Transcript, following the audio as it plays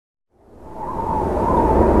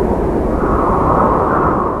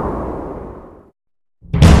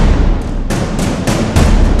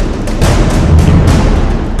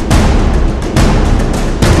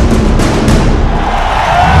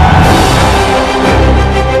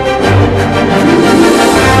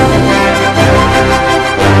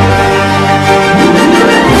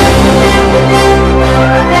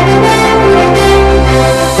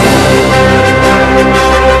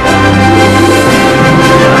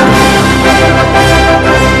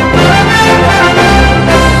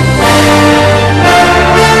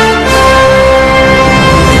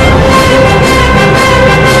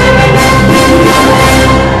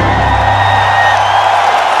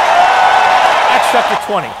chapter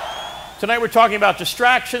 20. Tonight we're talking about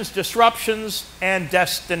distractions, disruptions, and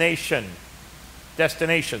destinations.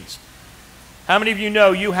 How many of you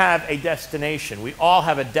know you have a destination? We all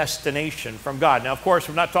have a destination from God. Now, of course,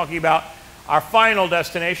 we're not talking about our final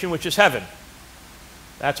destination, which is heaven.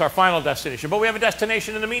 That's our final destination. But we have a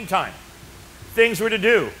destination in the meantime. Things we're to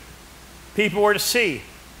do, people we're to see,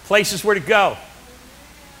 places we're to go.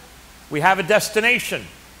 We have a destination,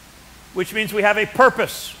 which means we have a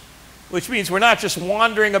purpose, which means we're not just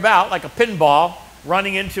wandering about like a pinball,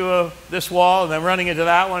 running into this wall and then running into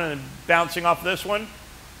that one and bouncing off this one.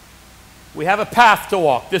 We have a path to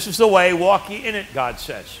walk. This is the way, walk ye in it, God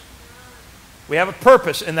says. We have a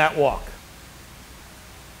purpose in that walk.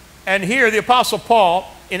 And here, the Apostle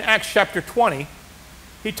Paul, in Acts chapter 20,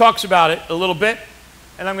 he talks about it a little bit.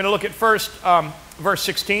 And I'm going to look at first verse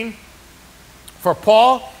 16. For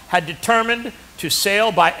Paul had determined to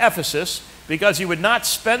sail by Ephesus because he would not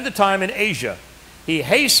spend the time in Asia. He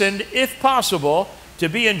hastened, if possible, to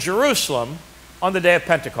be in Jerusalem on the day of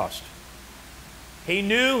Pentecost. He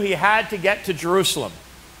knew he had to get to Jerusalem.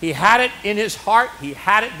 He had it in his heart. He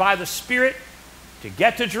had it by the Spirit to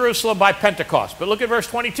get to Jerusalem by Pentecost. But look at verse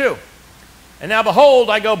 22. And now behold,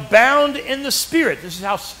 I go bound in the Spirit. This is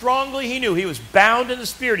how strongly he knew. He was bound in the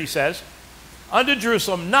Spirit, he says, unto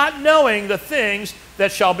Jerusalem, not knowing the things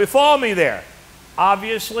that shall befall me there.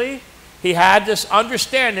 Obviously, he had this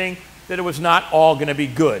understanding that it was not all going to be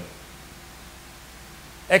good.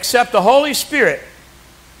 Except the Holy Spirit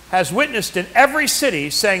has witnessed in every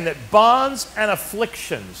city, saying that bonds and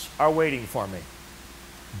afflictions are waiting for me.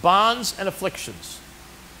 Bonds and afflictions.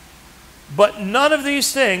 But none of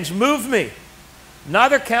these things move me.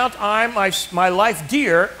 Neither count I my life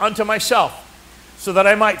dear unto myself, so that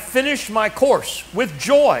I might finish my course with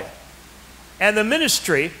joy, and the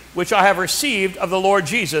ministry which I have received of the Lord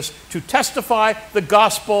Jesus, to testify the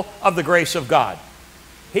gospel of the grace of God.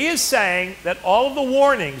 He is saying that all of the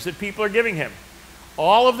warnings that people are giving him,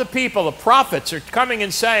 all of the people, the prophets, are coming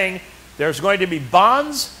and saying, there's going to be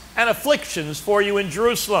bonds and afflictions for you in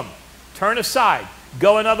Jerusalem. Turn aside.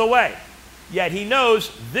 Go another way. Yet he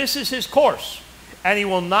knows this is his course, and he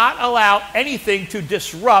will not allow anything to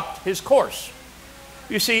disrupt his course.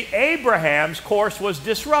 You see, Abraham's course was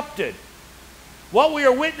disrupted. What we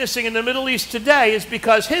are witnessing in the Middle East today is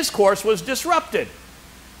because his course was disrupted.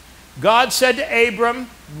 God said to Abram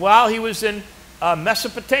while he was in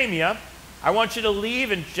Mesopotamia, I want you to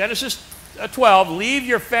leave in Genesis 12, leave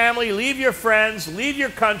your family, leave your friends, leave your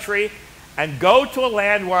country, and go to a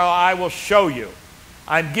land where I will show you.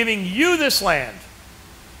 I'm giving you this land,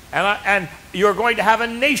 and you're going to have a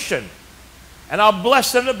nation, and I'll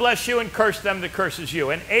bless them to bless you and curse them that curses you.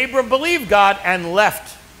 And Abram believed God and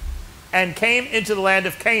left and came into the land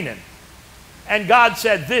of Canaan. And God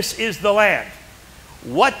said, this is the land.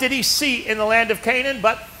 What did he see in the land of Canaan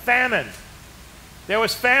but famine? There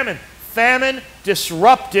was famine. Famine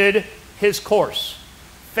disrupted his course.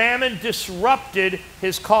 Famine disrupted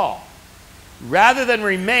his call. Rather than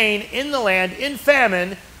remain in the land in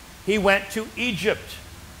famine, he went to Egypt.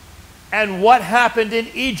 And what happened in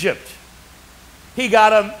Egypt? He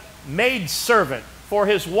got a maidservant for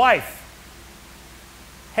his wife,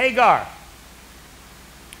 Hagar.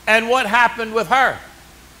 And what happened with her?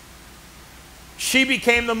 She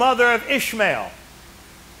became the mother of Ishmael.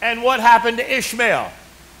 And what happened to Ishmael?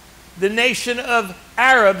 The nation of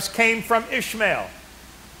Arabs came from Ishmael.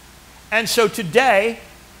 And so today,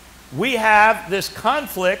 we have this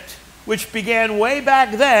conflict which began way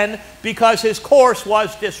back then because his course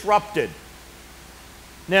was disrupted.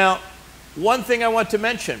 Now, one thing I want to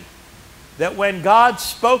mention, that when God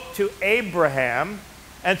spoke to Abraham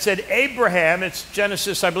and said, Abraham, it's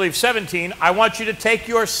Genesis, I believe, 17, I want you to take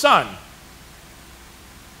your son.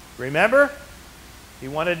 Remember? He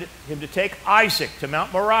wanted him to take Isaac to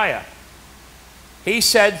Mount Moriah. He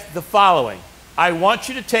said the following, I want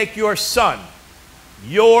you to take your son,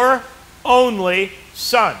 your only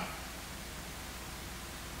son.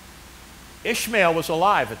 Ishmael was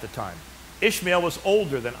alive at the time. Ishmael was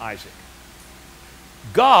older than Isaac.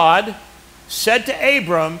 God said to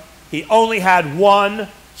Abram he only had one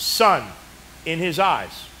son in his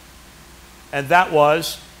eyes, and that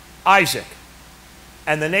was Isaac.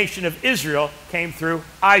 And the nation of Israel came through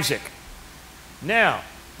Isaac. Now,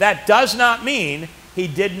 that does not mean he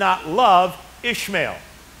did not love Ishmael.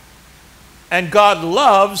 And God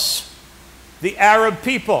loves the Arab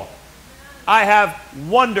people. I have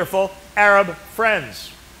wonderful Arab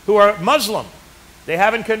friends who are Muslim. They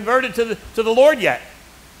haven't converted to the Lord yet.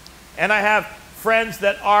 And I have friends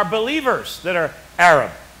that are believers that are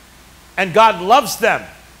Arab. And God loves them.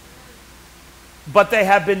 But they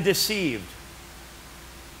have been deceived.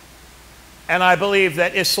 And I believe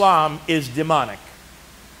that Islam is demonic.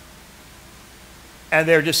 And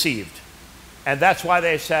they're deceived. And that's why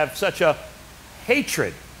they have such a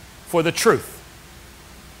hatred for the truth.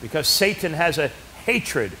 Because Satan has a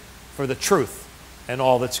hatred for the truth and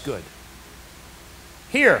all that's good.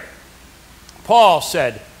 Here, Paul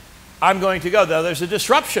said, I'm going to go. Now, there's a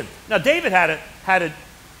disruption. Now, David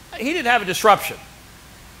he didn't have a disruption.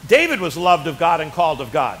 David was loved of God and called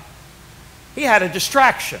of God. He had a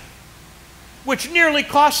distraction, which nearly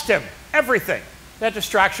cost him everything. That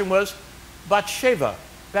distraction was Bathsheba.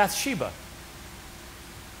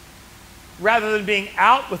 Rather than being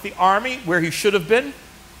out with the army where he should have been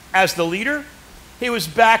as the leader, he was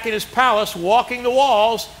back in his palace walking the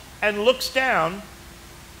walls and looks down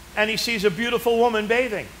and he sees a beautiful woman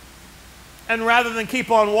bathing. And rather than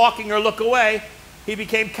keep on walking or look away, he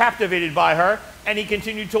became captivated by her and he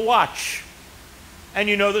continued to watch. And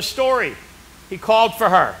you know the story. He called for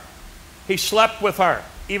her. He slept with her,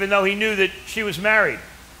 even though he knew that she was married.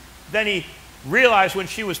 Then he realized when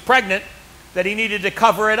she was pregnant that he needed to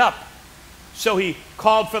cover it up. So he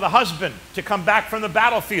called for the husband to come back from the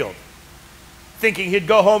battlefield, thinking he'd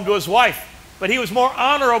go home to his wife. But he was more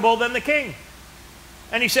honorable than the king.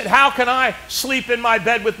 And he said, how can I sleep in my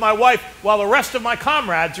bed with my wife while the rest of my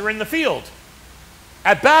comrades are in the field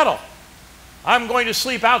at battle? I'm going to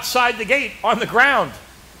sleep outside the gate on the ground.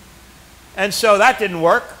 And so that didn't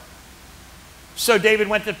work. So David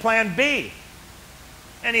went to plan B.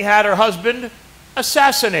 And he had her husband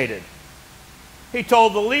assassinated. He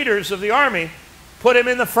told the leaders of the army, put him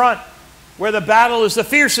in the front where the battle is the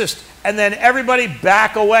fiercest, and then everybody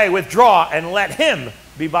back away, withdraw, and let him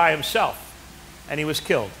be by himself. And he was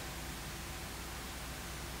killed.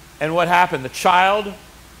 And what happened? The child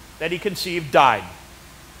that he conceived died.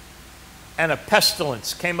 And a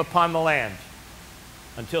pestilence came upon the land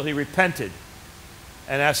until he repented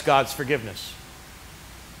and asked God's forgiveness.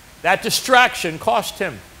 That distraction cost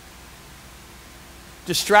him.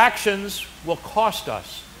 Distractions will cost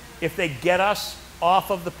us if they get us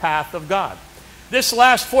off of the path of God. This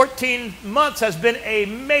last 14 months has been a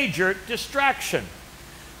major distraction.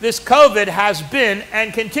 This COVID has been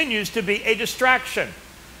and continues to be a distraction.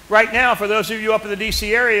 Right now, for those of you up in the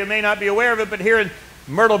D.C. area who may not be aware of it, but here in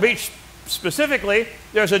Myrtle Beach specifically,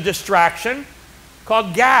 there's a distraction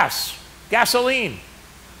called gasoline.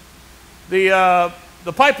 The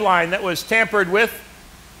pipeline that was tampered with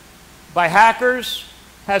by hackers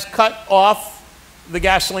has cut off the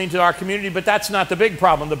gasoline to our community, but that's not the big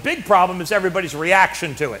problem. The big problem is everybody's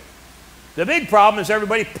reaction to it. The big problem is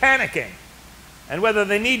everybody panicking. And whether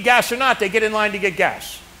they need gas or not, they get in line to get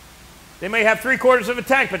gas. They may have 3/4 of a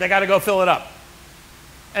tank, but they got to go fill it up.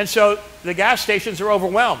 And so the got stations are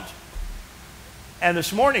overwhelmed. And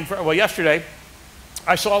this morning, yesterday,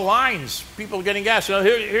 I saw lines, people getting gas. You know,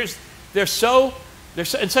 they're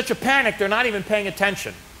in such a panic, they're not even paying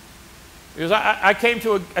attention. Because I came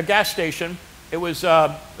to a gas station. It was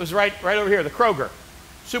right over here, the Kroger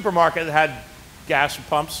supermarket that had gas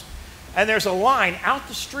pumps. And there's a line out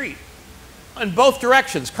the street in both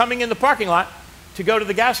directions coming in the parking lot to go to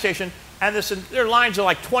the gas station. And there are lines of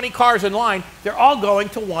like 20 cars in line. They're all going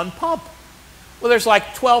to one pump. Well, there's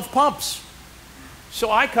like 12 pumps. So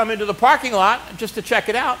I come into the parking lot just to check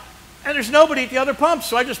it out. And there's nobody at the other pump.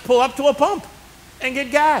 So I just pull up to a pump and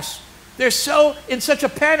get gas. They're in such a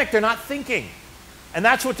panic, they're not thinking. And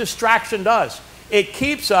that's what distraction does. It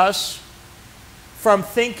keeps us from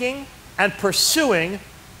thinking and pursuing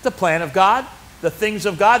the plan of God, the things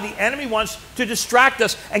of God. The enemy wants to distract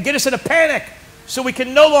us and get us in a panic so we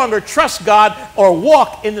can no longer trust God or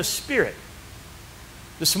walk in the Spirit.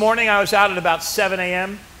 This morning I was out at about 7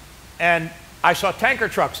 a.m. and I saw tanker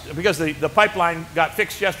trucks, because the pipeline got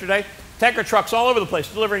fixed yesterday, tanker trucks all over the place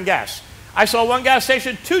delivering gas. I saw one gas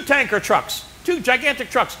station, 2 tanker trucks, 2 gigantic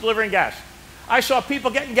trucks delivering gas. I saw people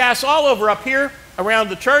getting gas all over up here around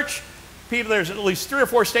the church. There's at least 3 or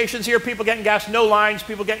 4 stations here, people getting gas, no lines,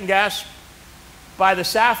 people getting gas. By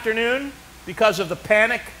this afternoon, because of the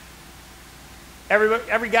panic,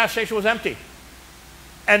 every gas station was empty.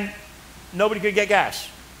 And nobody could get gas.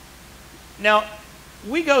 Now,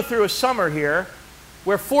 we go through a summer here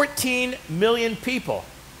where 14 million people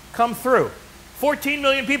come through. 14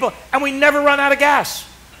 million people, and we never run out of gas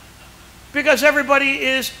because everybody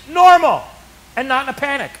is normal and not in a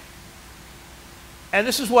panic. And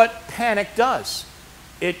this is what panic does.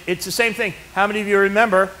 It's the same thing. How many of you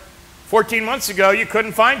remember 14 months ago you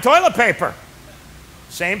couldn't find toilet paper?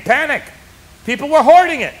 Same panic. People were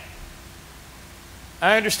hoarding it.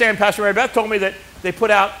 I understand Pastor Mary Beth told me that they put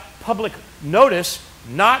out public notice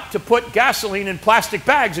not to put gasoline in plastic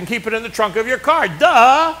bags and keep it in the trunk of your car.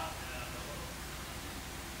 Duh!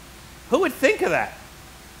 Who would think of that?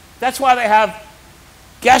 That's why they have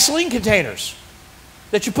gasoline containers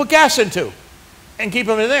that you put gas into and keep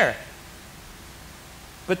them in there.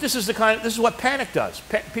 But this is what panic does.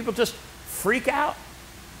 People just freak out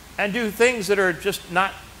and do things that are just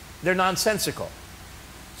they're nonsensical.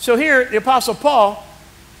 So here, the Apostle Paul,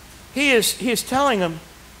 he is telling them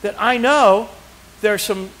that I know there's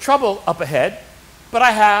some trouble up ahead, but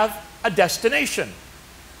I have a destination.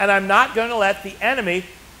 And I'm not going to let the enemy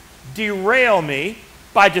derail me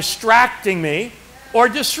by distracting me or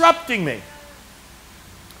disrupting me.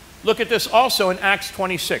 Look at this also in Acts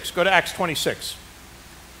 26. Go to Acts 26.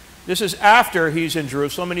 This is after he's in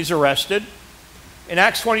Jerusalem and he's arrested. In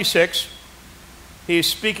Acts 26, he's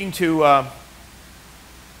speaking to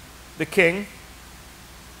the king,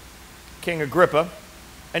 King Agrippa,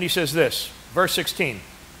 and he says this, verse 16.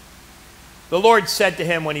 The Lord said to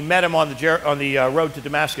him when he met him on the road to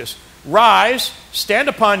Damascus, "Rise, stand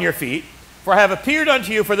upon your feet, for I have appeared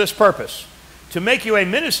unto you for this purpose, to make you a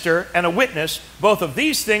minister and a witness both of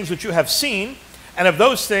these things which you have seen, and of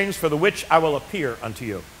those things for the which I will appear unto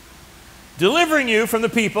you, delivering you from the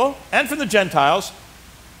people and from the Gentiles,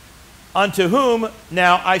 unto whom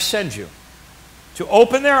now I send you, to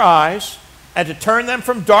open their eyes and to turn them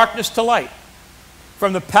from darkness to light,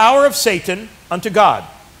 from the power of Satan unto God,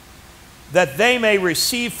 that they may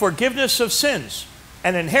receive forgiveness of sins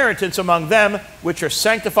and inheritance among them which are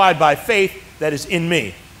sanctified by faith that is in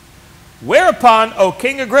me. Whereupon, O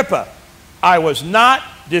King Agrippa, I was not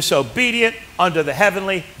disobedient unto the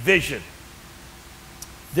heavenly vision."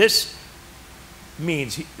 This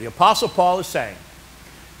means the Apostle Paul is saying,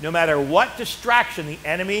 no matter what distraction the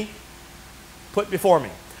enemy put before me,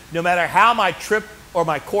 no matter how my trip or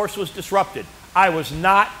my course was disrupted, I was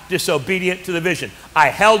not disobedient to the vision. I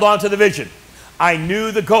held on to the vision. I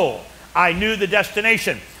knew the goal. I knew the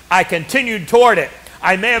destination. I continued toward it.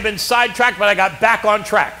 I may have been sidetracked, but I got back on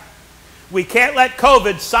track. We can't let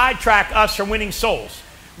COVID sidetrack us from winning souls.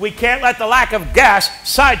 We can't let the lack of gas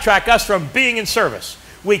sidetrack us from being in service.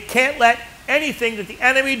 We can't let anything that the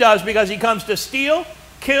enemy does, because he comes to steal,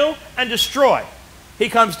 kill, and destroy. He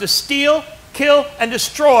comes to steal, kill, and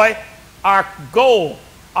destroy our goal,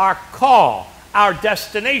 our call, our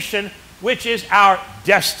destination, which is our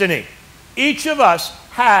destiny. Each of us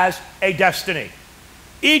has a destiny.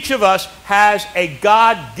 Each of us has a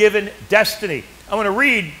God-given destiny. I want to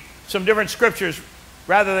read some different scriptures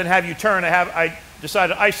rather than have you turn. I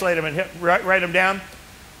decided to isolate them and write them down.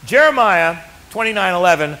 Jeremiah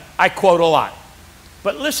 29:11, I quote a lot.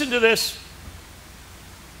 But listen to this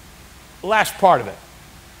last part of it.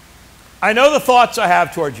 "I know the thoughts I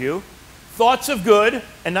have toward you, thoughts of good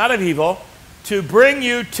and not of evil, to bring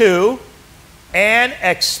you to an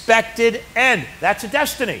expected end." That's a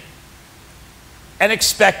destiny. An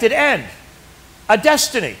expected end. A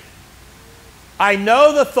destiny. "I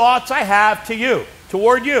know the thoughts I have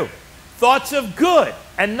toward you, thoughts of good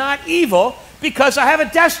and not evil, because I have a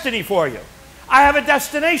destiny for you. I have a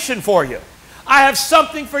destination for you. I have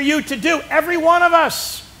something for you to do," every one of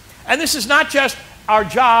us. And this is not just our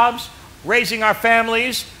jobs, raising our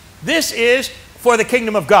families. This is for the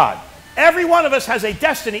kingdom of God. Every one of us has a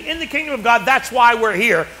destiny in the kingdom of God. That's why we're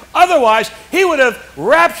here. Otherwise, he would have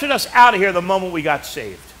raptured us out of here the moment we got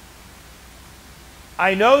saved.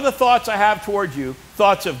 "I know the thoughts I have toward you,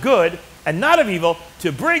 thoughts of good and not of evil,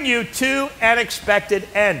 to bring you to an expected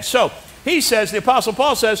end." So he says, the Apostle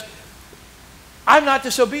Paul says, I'm not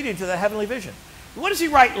disobedient to the heavenly vision. What does he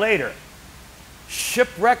write later?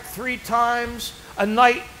 Shipwrecked 3 times, a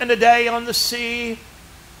night and a day on the sea.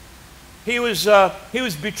 He was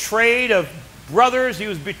betrayed of brothers. He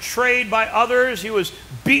was betrayed by others. He was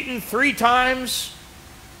beaten 3 times.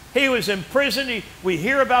 He was imprisoned. We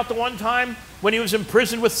hear about the one time when he was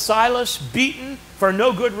imprisoned with Silas, beaten for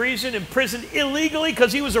no good reason, imprisoned illegally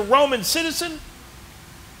because he was a Roman citizen.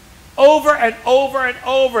 Over and over and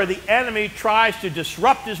over, the enemy tries to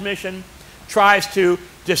disrupt his mission, tries to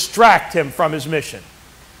distract him from his mission.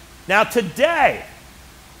 Now today,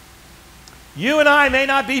 you and I may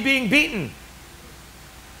not be being beaten.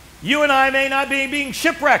 You and I may not be being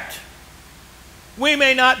shipwrecked. We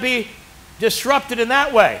may not be disrupted in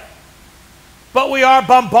that way. But we are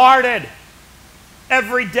bombarded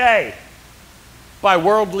every day by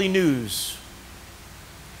worldly news.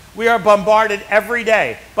 We are bombarded every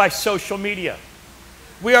day by social media.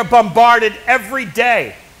 We are bombarded every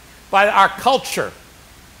day by our culture,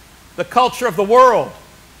 the culture of the world,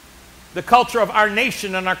 the culture of our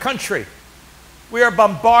nation and our country. We are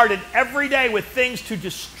bombarded every day with things to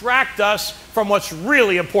distract us from what's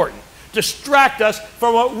really important, distract us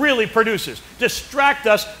from what really produces, distract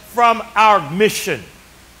us from our mission.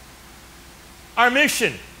 Our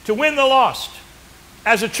mission to win the lost.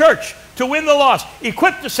 As a church, to win the lost.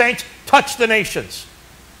 Equip the saints, touch the nations.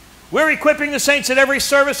 We're equipping the saints at every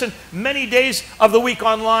service and many days of the week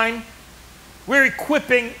online. We're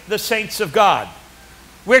equipping the saints of God.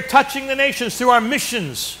 We're touching the nations through our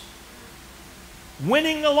missions.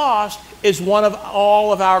 Winning the lost is one of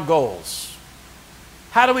all of our goals.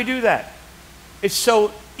 How do we do that? It's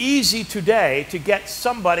so easy today to get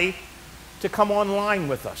somebody to come online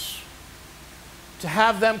with us, to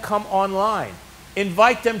have them come online.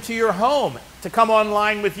 Invite them to your home to come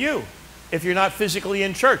online with you if you're not physically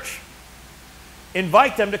in church.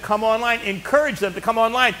 Invite them to come online. Encourage them to come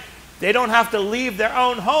online. They don't have to leave their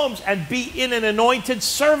own homes and be in an anointed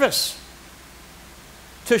service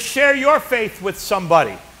to share your faith with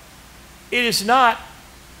somebody. It is not,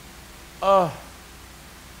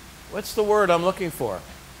 what's the word I'm looking for?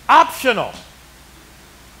 Optional.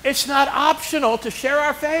 It's not optional to share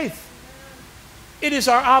our faith. It is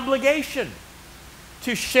our obligation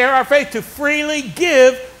to share our faith, to freely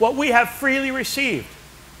give what we have freely received.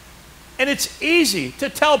 And it's easy to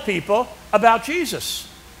tell people about Jesus.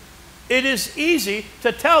 It is easy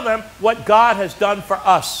to tell them what God has done for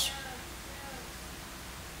us.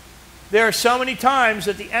 There are so many times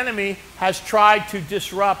that the enemy has tried to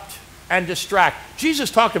disrupt and distract. Jesus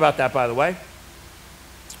talked about that, by the way.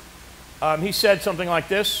 He said something like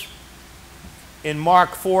this in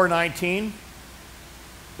Mark 4:19,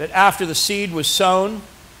 that after the seed was sown,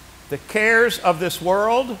 the cares of this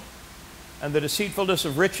world and the deceitfulness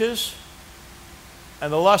of riches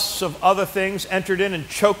and the lusts of other things entered in and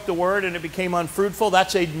choked the word, and it became unfruitful.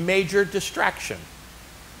 That's a major distraction.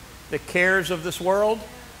 The cares of this world.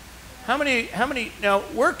 How many, now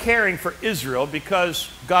we're caring for Israel because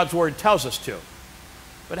God's word tells us to.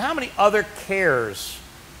 But how many other cares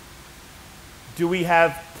do we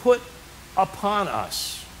have put upon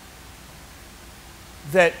us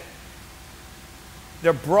that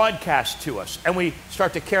they're broadcast to us, and we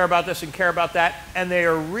start to care about this and care about that, and they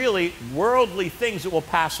are really worldly things that will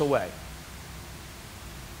pass away?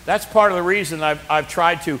 That's part of the reason I've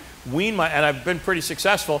tried to wean and I've been pretty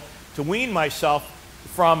successful, to wean myself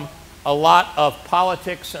from a lot of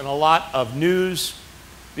politics and a lot of news,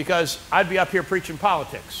 because I'd be up here preaching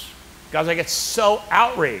politics because I get so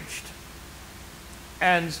outraged.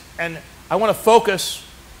 And I want to focus.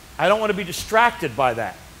 I don't want to be distracted by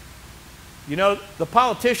that. You know, the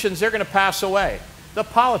politicians, they're going to pass away. The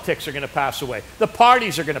politics are going to pass away. The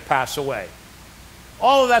parties are going to pass away.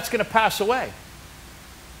 All of that's going to pass away.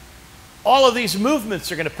 All of these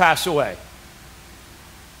movements are going to pass away.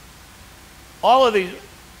 All of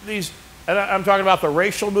these, and I'm talking about the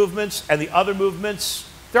racial movements and the other movements,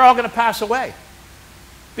 they're all going to pass away.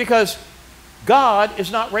 Because God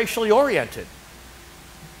is not racially oriented.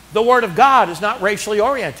 The Word of God is not racially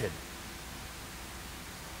oriented.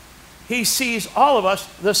 He sees all of us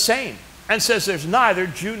the same and says there's neither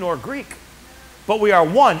Jew nor Greek, but we are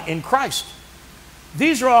one in Christ.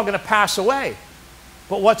 These are all going to pass away.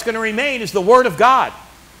 But what's going to remain is the Word of God.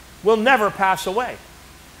 Will never pass away.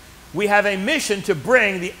 We have a mission to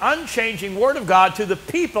bring the unchanging Word of God to the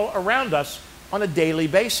people around us on a daily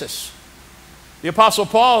basis. The Apostle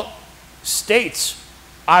Paul states,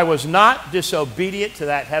 I was not disobedient to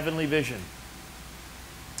that heavenly vision.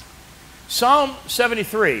 Psalm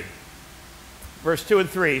 73, verse 2 and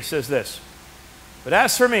 3 says this, but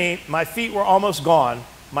as for me, my feet were almost gone.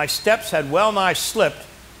 My steps had well nigh slipped,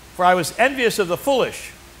 for I was envious of the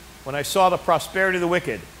foolish when I saw the prosperity of the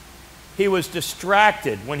wicked. He was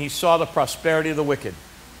distracted when he saw the prosperity of the wicked.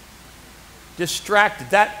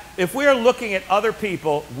 Distracted. That, if we are looking at other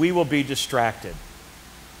people, we will be distracted.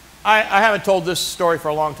 I haven't told this story for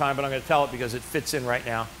a long time, but I'm going to tell it because it fits in right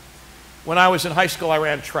now. When I was in high school, I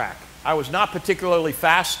ran track. I was not particularly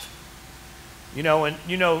fast. You know,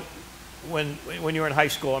 when you were in high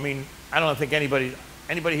school, I mean, I don't think anybody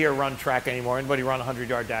here run track anymore. Anybody run a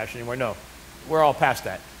 100-yard dash anymore? No, we're all past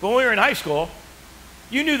that. But when we were in high school,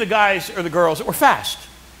 you knew the guys or the girls that were fast.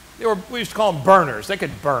 We used to call them burners. They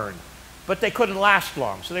could burn, but they couldn't last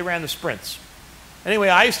long, so they ran the sprints. Anyway,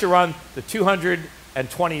 I used to run the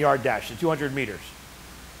 220-yard dash, the 200 meters.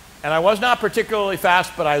 And I was not particularly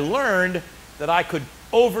fast, but I learned that I could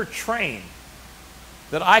overtrain,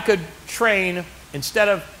 that I could train, instead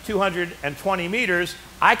of 220 meters,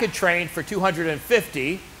 I could train for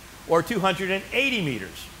 250 or 280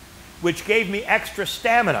 meters, which gave me extra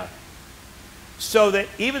stamina. So that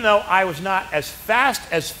even though I was not as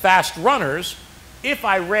fast runners, if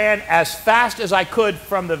I ran as fast as I could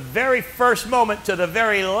from the very first moment to the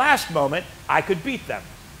very last moment, I could beat them.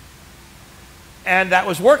 And that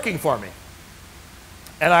was working for me.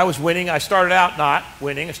 And I was winning. I started out not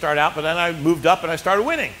winning. I started out, but then I moved up and I started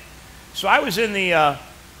winning. So I was in the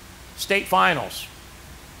state finals.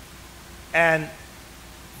 And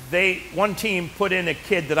one team put in a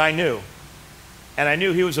kid that I knew. And I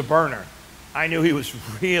knew he was a burner. I knew he was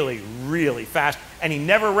really, really fast. And he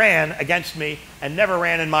never ran against me and never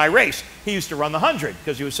ran in my race. He used to run the 100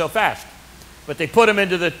 because he was so fast. But they put him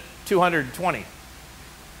into the 220.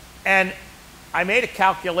 And I made a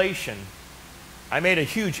calculation. I made a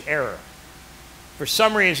huge error. For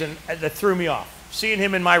some reason, that threw me off. Seeing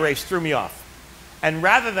him in my race threw me off. And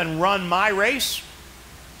rather than run my race,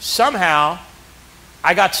 somehow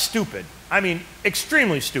I got stupid. I mean,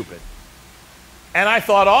 extremely stupid. And I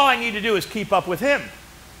thought all I need to do is keep up with him.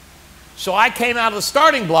 So I came out of the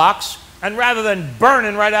starting blocks, and rather than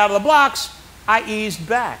burning right out of the blocks, I eased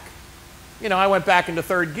back. You know, I went back into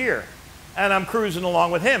third gear, and I'm cruising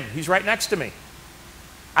along with him. He's right next to me.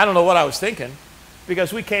 I don't know what I was thinking,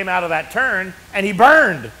 because we came out of that turn, and he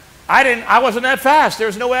burned. I wasn't that fast. There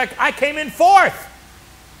was no way I came in fourth.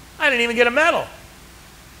 I didn't even get a medal.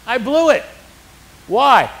 I blew it.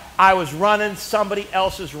 Why? I was running somebody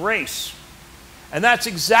else's race. And that's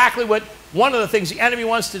exactly what one of the things the enemy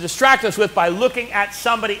wants to distract us with, by looking at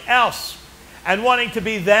somebody else and wanting to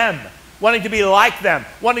be them, wanting to be like them,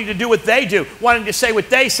 wanting to do what they do, wanting to say what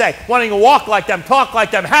they say, wanting to walk like them, talk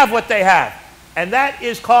like them, have what they have. And that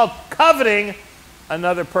is called coveting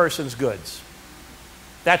another person's goods.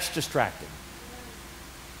 That's distracting.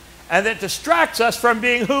 And that distracts us from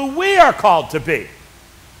being who we are called to be.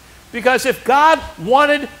 Because if God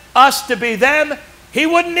wanted us to be them, He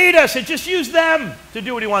wouldn't need us. He'd just use them to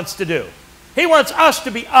do what He wants to do. He wants us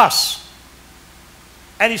to be us.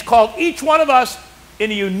 And He's called each one of us in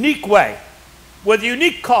a unique way, with a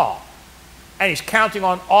unique call. And He's counting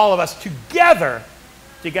on all of us together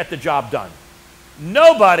to get the job done.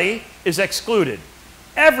 Nobody is excluded.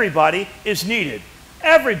 Everybody is needed.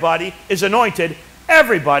 Everybody is anointed.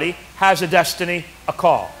 Everybody has a destiny, a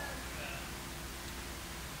call.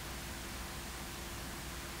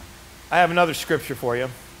 I have another scripture for you.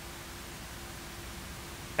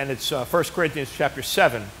 And it's 1 Corinthians chapter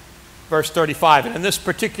 7, verse 35. And in this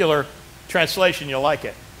particular translation, you'll like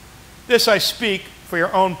it. This I speak for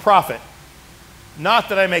your own profit, not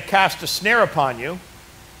that I may cast a snare upon you,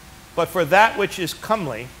 but for that which is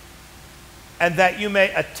comely, and that you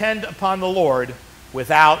may attend upon the Lord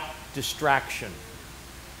without distraction.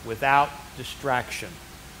 Without distraction.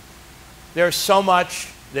 There's so much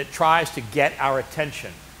that tries to get our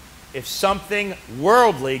attention. If something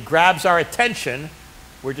worldly grabs our attention,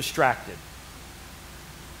 we're distracted.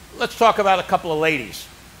 Let's talk about a couple of ladies,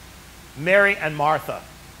 Mary and Martha.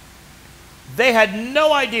 They had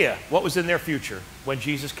no idea what was in their future when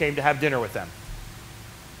Jesus came to have dinner with them.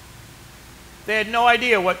 They had no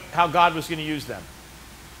idea how God was going to use them.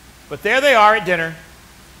 But there they are at dinner,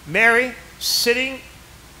 Mary sitting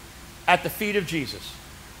at the feet of Jesus,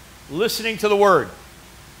 listening to the word.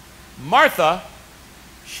 Martha,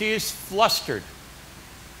 she is flustered.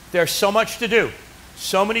 There's so much to do,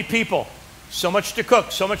 so many people, so much to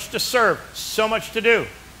cook, so much to serve, so much to do.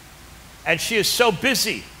 And she is so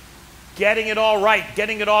busy getting it all right,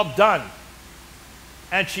 getting it all done.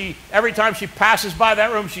 And every time she passes by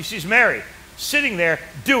that room, she sees Mary sitting there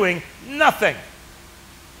doing nothing.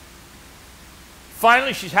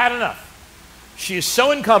 Finally, she's had enough. She is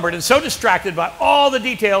so encumbered and so distracted by all the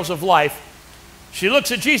details of life. She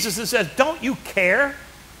looks at Jesus and says, "Don't you care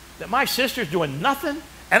that my sister's doing nothing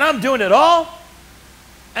and I'm doing it all?"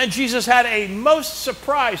 And Jesus had a most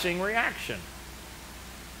surprising reaction.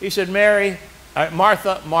 He said,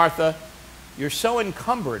 Martha, Martha, you're so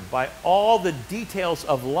encumbered by all the details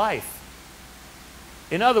of life.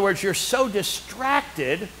 In other words, you're so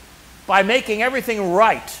distracted by making everything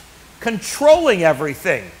right, controlling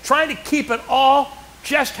everything, trying to keep it all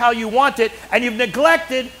just how you want it, and you've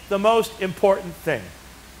neglected the most important thing.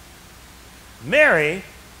 Mary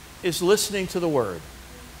is listening to the Word,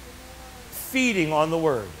 feeding on the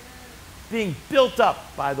Word, being built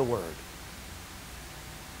up by the Word.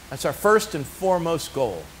 That's our first and foremost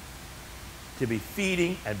goal, to be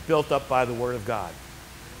feeding and built up by the Word of God.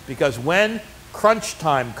 Because when crunch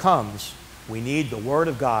time comes, we need the Word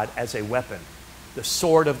of God as a weapon, the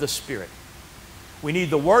sword of the Spirit. We need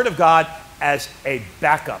the Word of God as a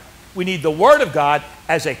backup. We need the Word of God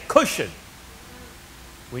as a cushion.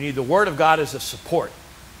 We need the Word of God as a support.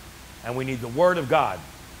 And we need the Word of God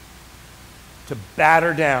to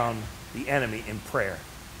batter down the enemy in prayer.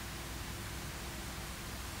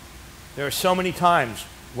 There are so many times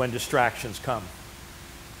when distractions come.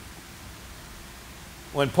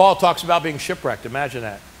 When Paul talks about being shipwrecked, imagine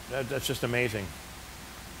that. That's just amazing.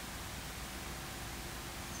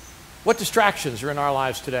 What distractions are in our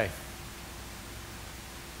lives today?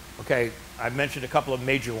 Okay, I've mentioned a couple of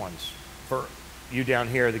major ones. For you down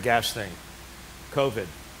here, the gas thing, COVID,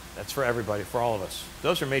 that's for everybody, for all of us.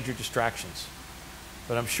 Those are major distractions.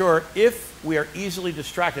 But I'm sure if we are easily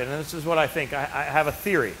distracted, and this is what I think, I have a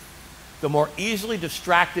theory. The more easily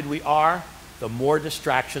distracted we are, the more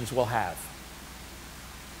distractions we'll have.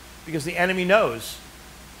 Because the enemy knows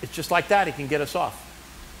it's just like that. He can get us off,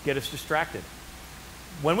 get us distracted.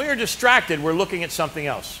 When we are distracted, we're looking at something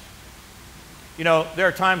else. You know, there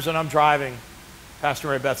are times when I'm driving, Pastor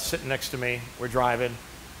Mary Beth's sitting next to me, we're driving,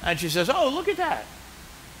 and she says, "Oh, look at that."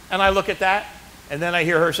 And I look at that, and then I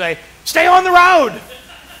hear her say, "Stay on the road."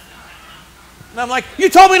 And I'm like, "You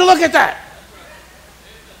told me to look at that."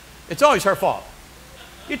 It's always her fault.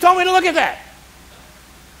 "You told me to look at that."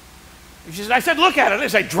 She said, "I said look at it." I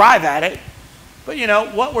didn't say drive at it. But you know,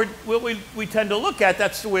 what we tend to look at,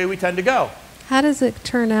 that's the way we tend to go. How does it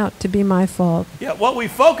turn out to be my fault? Yeah, what we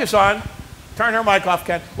focus on, turn her mic off,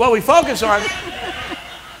 Ken. What we focus on,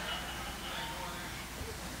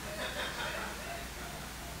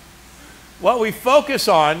 what we focus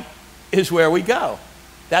on is where we go.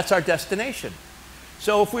 That's our destination.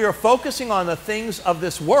 So if we are focusing on the things of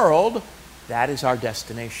this world, that is our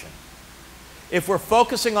destination. If we're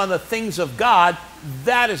focusing on the things of God,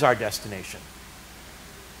 that is our destination.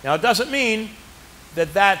 Now, it doesn't mean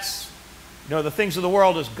that that's, you know, the things of the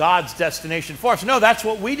world is God's destination for us. No, that's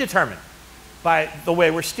what we determine by the way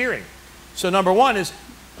we're steering. So number one is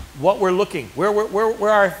what we're looking, where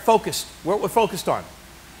we're focused, what we're focused on.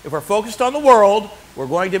 If we're focused on the world, we're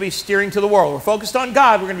going to be steering to the world. We're focused on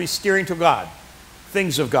God, we're going to be steering to God,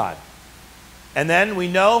 things of God. And then we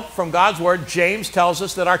know from God's word, James tells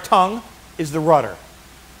us that our tongue is the rudder.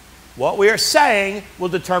 What we are saying will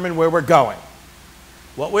determine where we're going.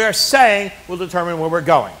 What we are saying will determine where we're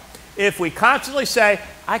going. If we constantly say,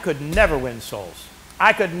 "I could never win souls.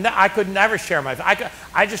 I could never share my faith.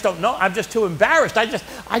 I just don't know. I'm just too embarrassed. I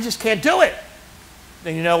just can't do it."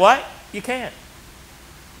 Then you know what? You can't.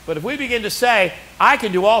 But if we begin to say, "I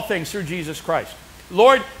can do all things through Jesus Christ.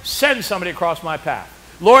 Lord, send somebody across my path.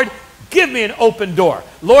 Lord, give me an open door.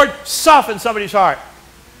 Lord, soften somebody's heart.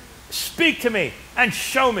 Speak to me and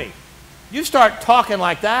show me." You start talking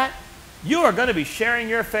like that, you are going to be sharing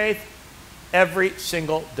your faith every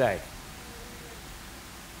single day.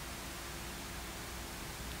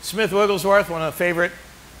 Smith Wigglesworth, one of the favorite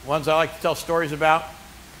ones I like to tell stories about,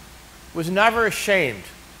 was never ashamed.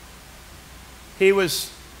 He was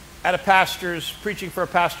at a pastor's, preaching for a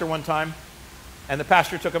pastor one time, and the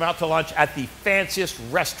pastor took him out to lunch at the fanciest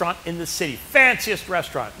restaurant in the city. Fanciest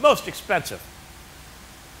restaurant, most expensive.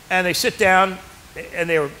 And they sit down, and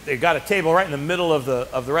they got a table right in the middle of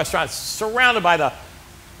the restaurant, surrounded by the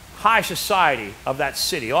high society of that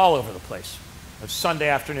city, all over the place. It was Sunday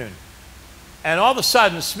afternoon. And all of a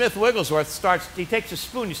sudden, Smith Wigglesworth he takes a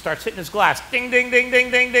spoon, he starts hitting his glass. Ding, ding, ding,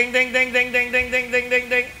 ding, ding, ding, ding, ding, ding, ding, ding, ding, ding, ding,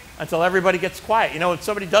 ding, until everybody gets quiet. You know, when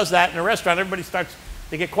somebody does that in a restaurant, everybody starts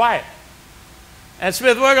to get quiet. And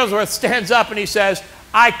Smith Wigglesworth stands up and he says,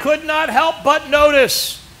 "I could not help but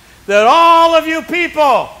notice that all of you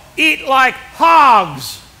people eat like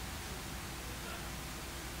hogs."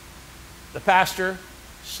 The pastor,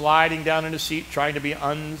 sliding down in his seat, trying to be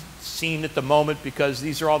unseen at the moment because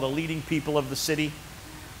these are all the leading people of the city.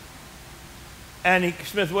 And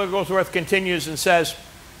Smith Wigglesworth continues and says,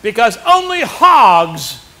 "Because only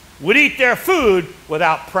hogs would eat their food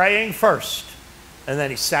without praying first." And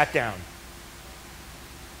then he sat down.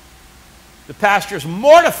 The pastor's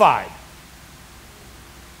mortified,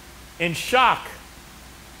 in shock,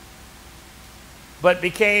 but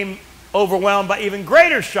became overwhelmed by even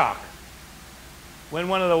greater shock when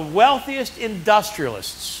one of the wealthiest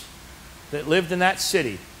industrialists that lived in that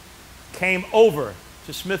city came over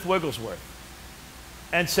to Smith Wigglesworth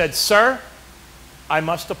and said, "Sir, I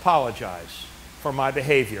must apologize for my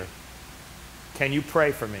behavior. Can you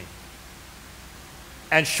pray for me?"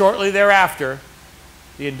 And shortly thereafter,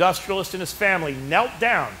 the industrialist and his family knelt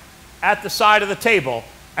down at the side of the table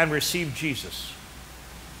and received Jesus,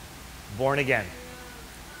 born again.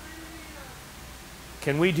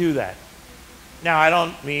 Can we do that? Now, I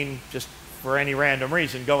don't mean just for any random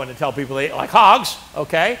reason go in and tell people they eat like hogs,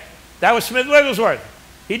 okay? That was Smith Wigglesworth.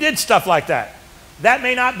 He did stuff like that. That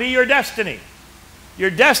may not be your destiny. Your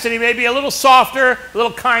destiny may be a little softer, a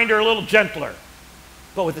little kinder, a little gentler,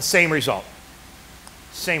 but with the same result.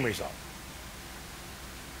 Same result.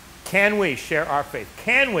 Can we share our faith?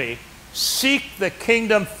 Can we seek the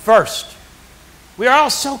kingdom first? We are all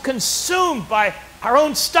so consumed by our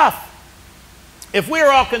own stuff. If we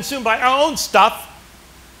are all consumed by our own stuff,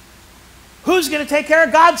 who's going to take care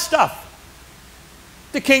of God's stuff?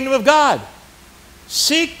 the kingdom of God.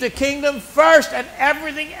 Seek the kingdom first, and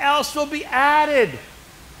everything else will be added.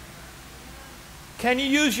 Can you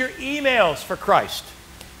use your emails for Christ?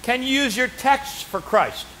 Can you use your texts for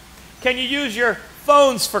Christ? Can you use your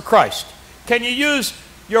phones for Christ? Can you use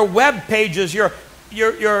your web pages, your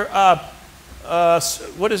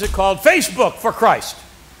what is it called? Facebook for Christ?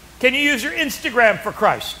 Can you use your Instagram for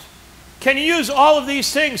Christ? Can you use all of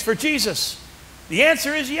these things for Jesus? The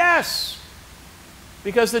answer is yes,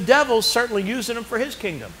 because the devil's certainly using them for his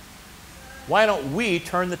kingdom. Why don't we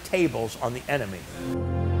turn the tables on the enemy?